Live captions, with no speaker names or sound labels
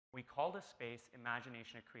We call this space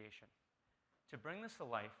imagination and creation. To bring this to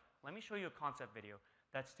life, let me show you a concept video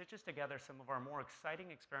that stitches together some of our more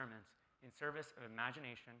exciting experiments in service of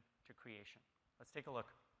imagination to creation. Let's take a look.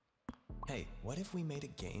 Hey, what if we made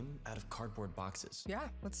a game out of cardboard boxes? Yeah,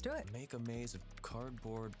 let's do it. Make a maze of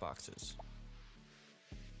cardboard boxes.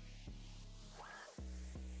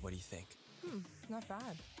 What do you think? Not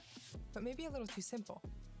bad. But maybe a little too simple.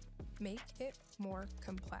 Make it more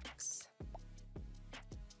complex.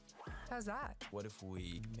 How's that? What if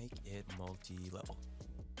we make it multi-level?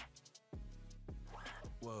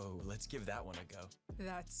 Whoa, let's give that one a go.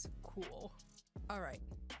 That's cool. All right,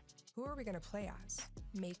 who are we gonna play as?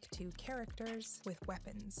 Make 2 characters with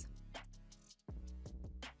weapons.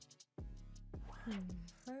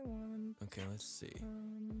 I want... Okay, let's see.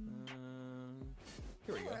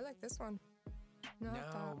 Here we go. I like this one. Not Now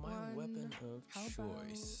that my one. weapon of How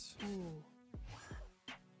choice. about... Ooh.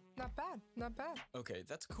 Not bad, not bad. Okay,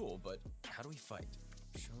 that's cool, but how do we fight?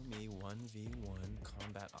 Show me 1v1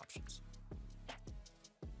 combat options.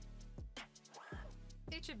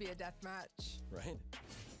 It should be a death match. Right?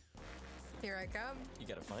 Here I come. You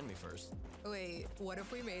gotta find me first. Wait, what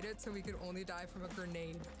if we made it so we could only die from a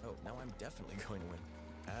grenade? Oh, now I'm definitely going to win.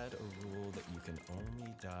 Add a rule that you can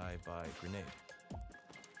only die by grenade.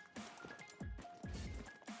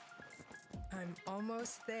 I'm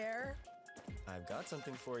almost there. I've got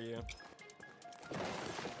something for you.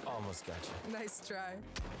 Almost got you. Nice try.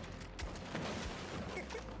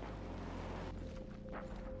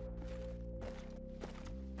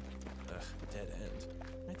 Ugh, dead end.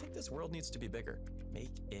 I think this world needs to be bigger.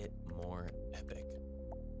 Make it more epic.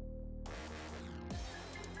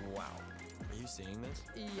 Wow. Are you seeing this?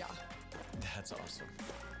 Yeah. That's awesome.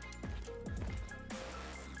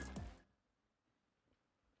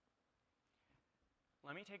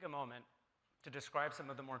 Let me take a moment to describe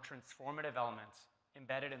some of the more transformative elements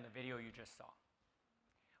embedded in the video you just saw.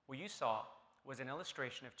 What you saw was an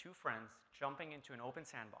illustration of 2 friends jumping into an open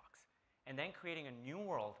sandbox and then creating a new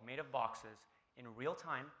world made of boxes in real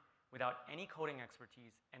time without any coding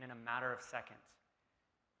expertise and in a matter of seconds.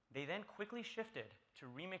 They then quickly shifted to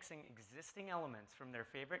remixing existing elements from their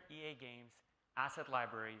favorite EA games, asset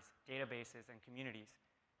libraries, databases, and communities,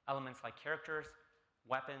 elements like characters,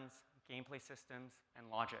 weapons, gameplay systems, and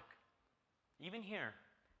logic. Even here,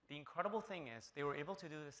 the incredible thing is they were able to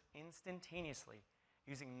do this instantaneously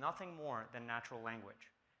using nothing more than natural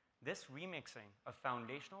language. This remixing of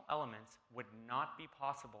foundational elements would not be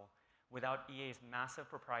possible without EA's massive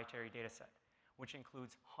proprietary dataset, which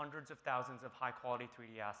includes hundreds of thousands of high-quality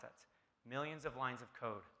 3D assets, millions of lines of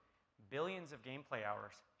code, billions of gameplay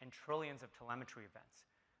hours, and trillions of telemetry events.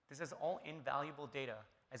 This is all invaluable data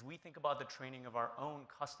as we think about the training of our own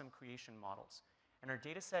custom creation models. And our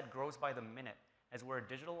dataset grows by the minute as we're a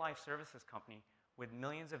digital life services company with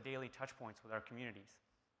millions of daily touchpoints with our communities.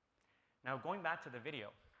 Now, going back to the video,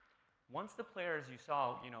 once the players you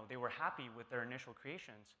saw, they were happy with their initial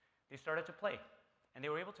creations, they started to play. And they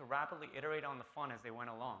were able to rapidly iterate on the fun as they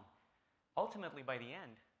went along. Ultimately, by the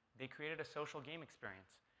end, they created a social game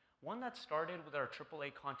experience, one that started with our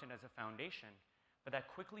AAA content as a foundation, but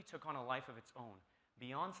that quickly took on a life of its own,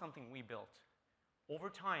 beyond something we built. Over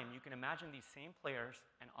time, you can imagine these same players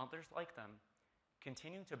and others like them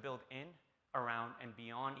continuing to build in, around, and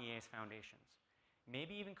beyond EA's foundations,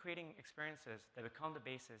 maybe even creating experiences that become the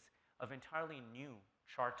basis of entirely new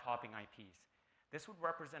chart-topping IPs. This would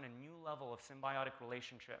represent a new level of symbiotic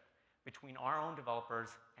relationship between our own developers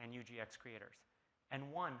and UGX creators,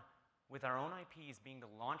 and one with our own IPs being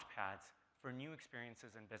the launch pads for new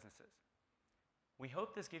experiences and businesses. We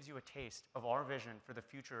hope this gives you a taste of our vision for the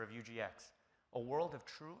future of UGX, a world of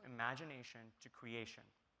true imagination to creation.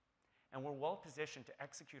 And we're well positioned to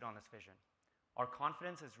execute on this vision. Our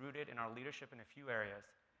confidence is rooted in our leadership in a few areas.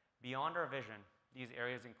 Beyond our vision, these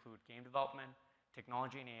areas include game development,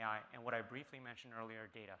 technology and AI, and what I briefly mentioned earlier,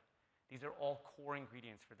 data. These are all core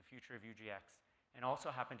ingredients for the future of UGX, and also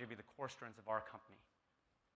happen to be the core strengths of our company.